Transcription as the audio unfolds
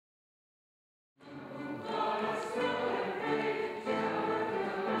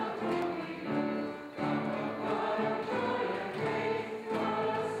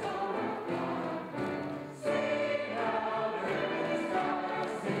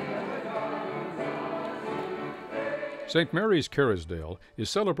St. Mary's Kerrisdale is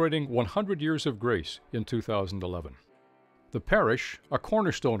celebrating 100 years of grace in 2011. The parish, a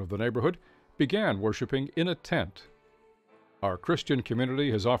cornerstone of the neighborhood, began worshiping in a tent. Our Christian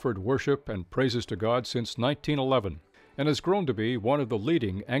community has offered worship and praises to God since 1911 and has grown to be one of the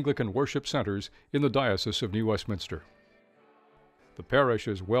leading Anglican worship centers in the Diocese of New Westminster. The parish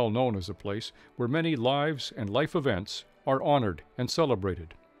is well known as a place where many lives and life events are honored and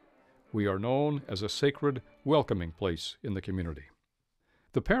celebrated. We are known as a sacred, welcoming place in the community.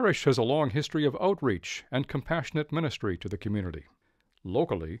 The parish has a long history of outreach and compassionate ministry to the community.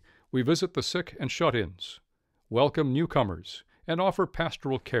 Locally, we visit the sick and shut-ins, welcome newcomers, and offer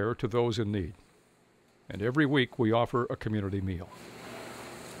pastoral care to those in need. And every week we offer a community meal.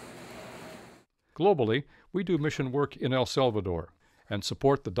 Globally, we do mission work in El Salvador and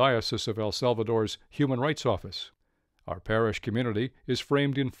support the Diocese of El Salvador's Human Rights Office. Our parish community is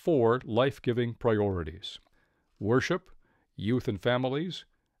framed in 4 life-giving priorities: worship, youth and families,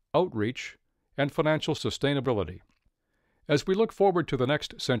 outreach, and financial sustainability. As we look forward to the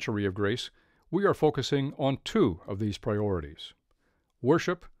next century of grace, we are focusing on 2 of these priorities: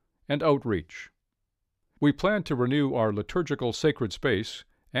 worship and outreach. We plan to renew our liturgical sacred space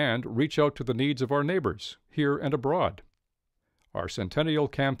and reach out to the needs of our neighbors, here and abroad. Our Centennial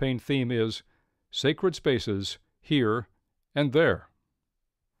Campaign theme is Sacred Spaces Here and There.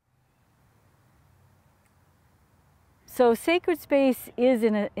 So sacred space is,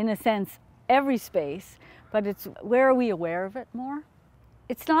 in a sense, every space, but it's where are we aware of it more?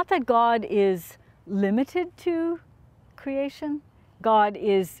 It's not that God is limited to creation. God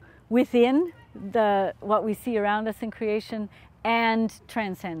is within what we see around us in creation and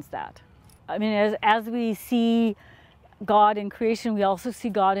transcends that. I mean, as we see God in creation, we also see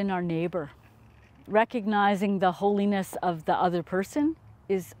God in our neighbor. Recognizing the holiness of the other person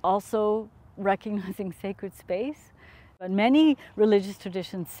is also recognizing sacred space. But many religious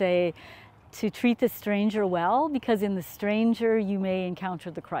traditions say to treat the stranger well, because in the stranger you may encounter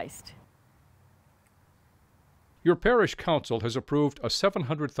the Christ. Your parish council has approved a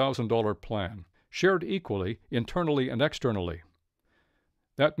 $700,000 plan, shared equally internally and externally.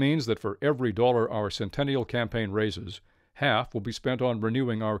 That means that for every dollar our Centennial Campaign raises, half will be spent on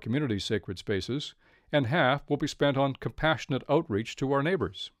renewing our community's sacred spaces, and half will be spent on compassionate outreach to our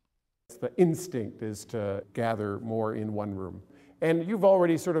neighbors. The instinct is to gather more in one room. And you've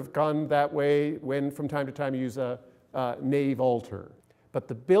already sort of gone that way when from time to time you use a nave altar. But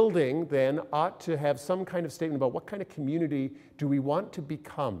the building then ought to have some kind of statement about what kind of community do we want to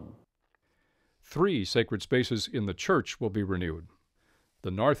become. 3 sacred spaces in the church will be renewed.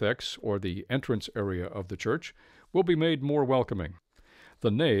 The narthex, or the entrance area of the church, will be made more welcoming.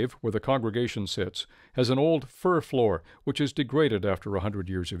 The nave, where the congregation sits, has an old fir floor which is degraded after 100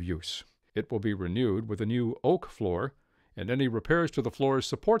 years of use. It will be renewed with a new oak floor, and any repairs to the floor's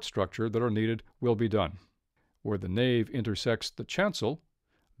support structure that are needed will be done. Where the nave intersects the chancel,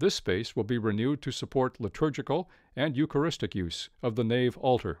 this space will be renewed to support liturgical and Eucharistic use of the nave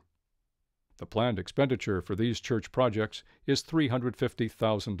altar. The planned expenditure for these church projects is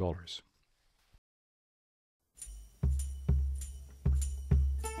 $350,000.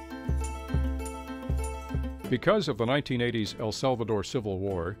 Because of the 1980s El Salvador Civil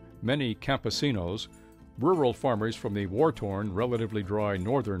War, many campesinos, rural farmers from the war-torn, relatively dry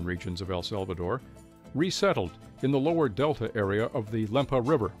northern regions of El Salvador, resettled in the lower delta area of the Lempa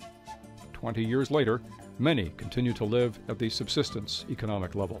River. 20 years later, many continue to live at the subsistence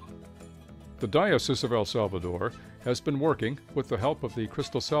economic level. The Diocese of El Salvador has been working with the help of the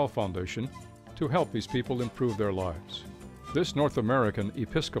Cristo Rey Foundation to help these people improve their lives. This North American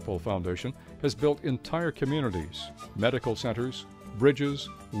Episcopal Foundation has built entire communities, medical centers, bridges,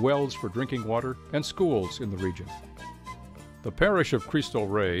 wells for drinking water, and schools in the region. The Parish of Cristo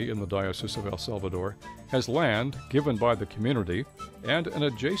Rey in the Diocese of El Salvador has land given by the community and an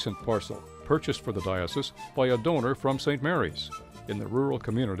adjacent parcel purchased for the diocese by a donor from St. Mary's in the rural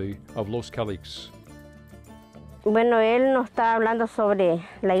community of Los Calix. Bueno, él nos está hablando sobre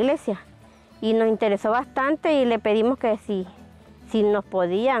la iglesia y nos interesó bastante y le pedimos que si nos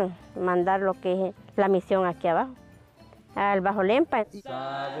podían mandar lo que es la misión aquí abajo, al Bajo Lempa.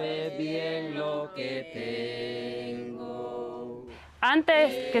 Sabe bien lo que tengo.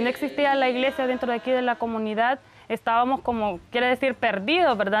 Antes que no existía la iglesia dentro de aquí de la comunidad, estábamos como, quiere decir,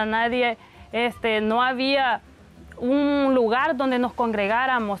 perdidos, ¿verdad? No había un lugar donde nos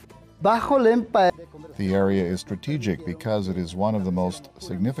congregáramos. Bajo Lempa. The area is strategic because it is one of the most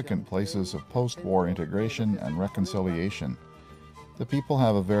significant places of post-war integration and reconciliation. The people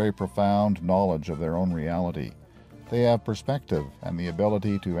have a very profound knowledge of their own reality. They have perspective and the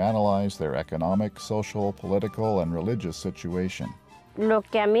ability to analyze their economic, social, political, and religious situation. Lo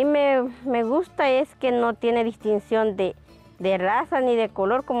que a mí me gusta es que no tiene distinción de raza ni de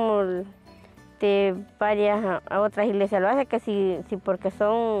color como de varias otras iglesias lo hacen, que si porque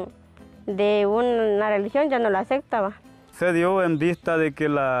son de una religión ya no la aceptaba. Se dio en vista de que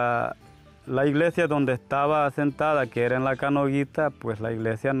la iglesia donde estaba asentada, que era en la Canoguita, pues la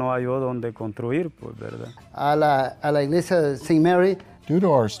iglesia no halló donde construir, pues, ¿verdad? A la iglesia de St. Mary. Due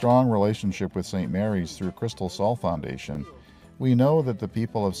to our strong relationship with St. Mary's through Crystal Sol Foundation, we know that the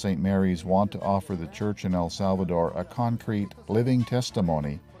people of St. Mary's want to offer the church in El Salvador a concrete, living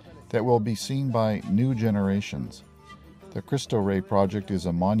testimony that will be seen by new generations. The Cristo Rey project is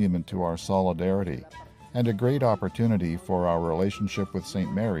a monument to our solidarity and a great opportunity for our relationship with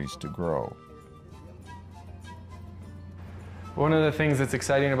St. Mary's to grow. One of the things that's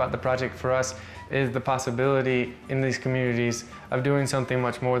exciting about the project for us is the possibility in these communities of doing something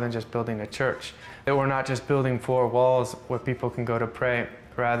much more than just building a church. That we're not just building 4 walls where people can go to pray,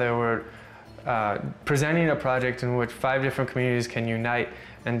 rather we're presenting a project in which 5 different communities can unite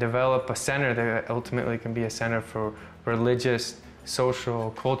and develop a center that ultimately can be a center for religious,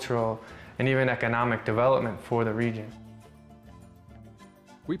 social, cultural, and even economic development for the region.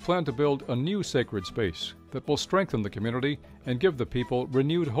 We plan to build a new sacred space that will strengthen the community and give the people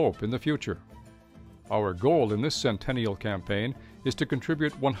renewed hope in the future. Our goal in this Centennial Campaign is to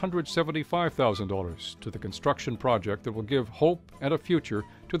contribute $175,000 to the construction project that will give hope and a future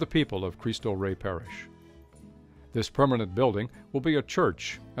to the people of Cristo Rey Parish. This permanent building will be a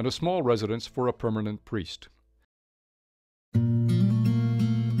church and a small residence for a permanent priest.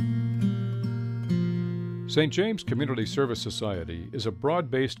 St. James Community Service Society is a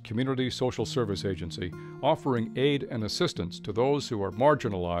broad-based community social service agency offering aid and assistance to those who are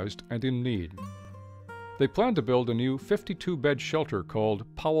marginalized and in need. They plan to build a new 52-bed shelter called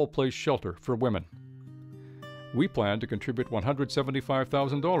Powell Place Shelter for women. We plan to contribute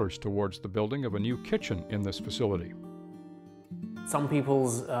 $175,000 towards the building of a new kitchen in this facility. Some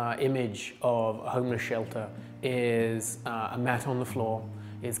people's image of a homeless shelter is a mat on the floor,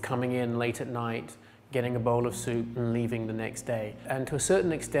 is coming in late at night, getting a bowl of soup and leaving the next day. And to a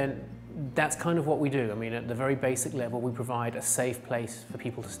certain extent, that's kind of what we do. I mean, at the very basic level, we provide a safe place for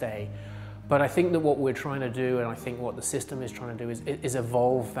people to stay. But I think that what we're trying to do, and I think what the system is trying to do, is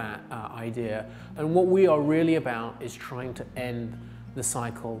evolve that idea. And what we are really about is trying to end the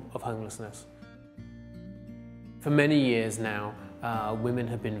cycle of homelessness. For many years now, women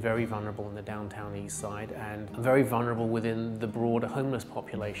have been very vulnerable in the downtown Eastside and very vulnerable within the broader homeless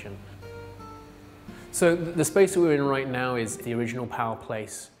population. So the space that we're in right now is the original Powell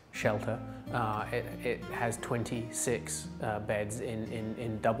Place Shelter. It has 26 beds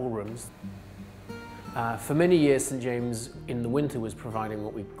in double rooms. For many years, St. James in the winter was providing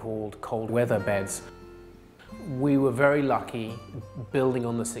what we called cold weather beds. We were very lucky, building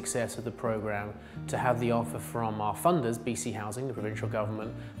on the success of the program, to have the offer from our funders, BC Housing, the provincial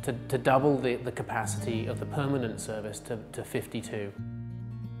government, to double the capacity of the permanent service to 52.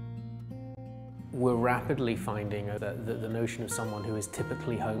 We're rapidly finding that the notion of someone who is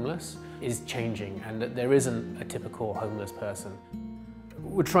typically homeless is changing, and that there isn't a typical homeless person.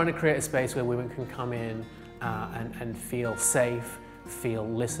 We're trying to create a space where women can come in and feel safe, feel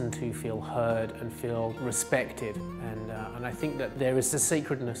listened to, feel heard, and feel respected. And I think that there is a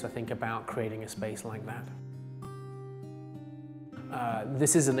sacredness, I think, about creating a space like that.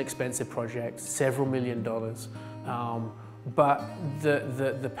 This is an expensive project, several $1 million. But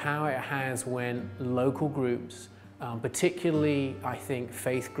the power it has when local groups, particularly I think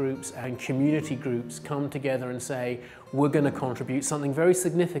faith groups and community groups, come together and say, we're going to contribute something very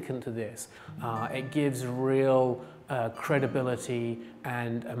significant to this. It gives real credibility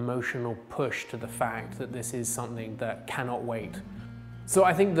and emotional push to the fact that this is something that cannot wait. So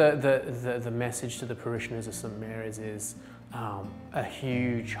I think the message to the parishioners of St. Mary's is a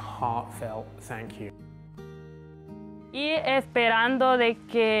huge, heartfelt thank you. Y esperando de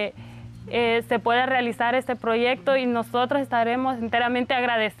que se pueda realizar este proyecto, y nosotros estaremos enteramente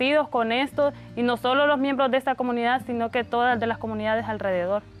agradecidos con esto, y no solo los miembros de esta comunidad, sino que todas de las comunidades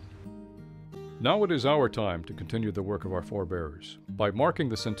alrededor. Now it is our time to continue the work of our forebears by marking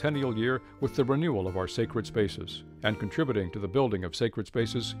the centennial year with the renewal of our sacred spaces and contributing to the building of sacred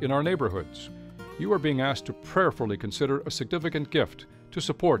spaces in our neighborhoods. You are being asked to prayerfully consider a significant gift to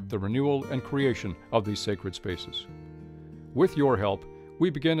support the renewal and creation of these sacred spaces. With your help, we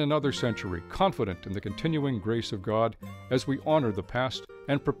begin another century confident in the continuing grace of God as we honor the past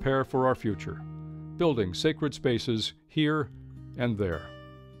and prepare for our future, building sacred spaces here and there.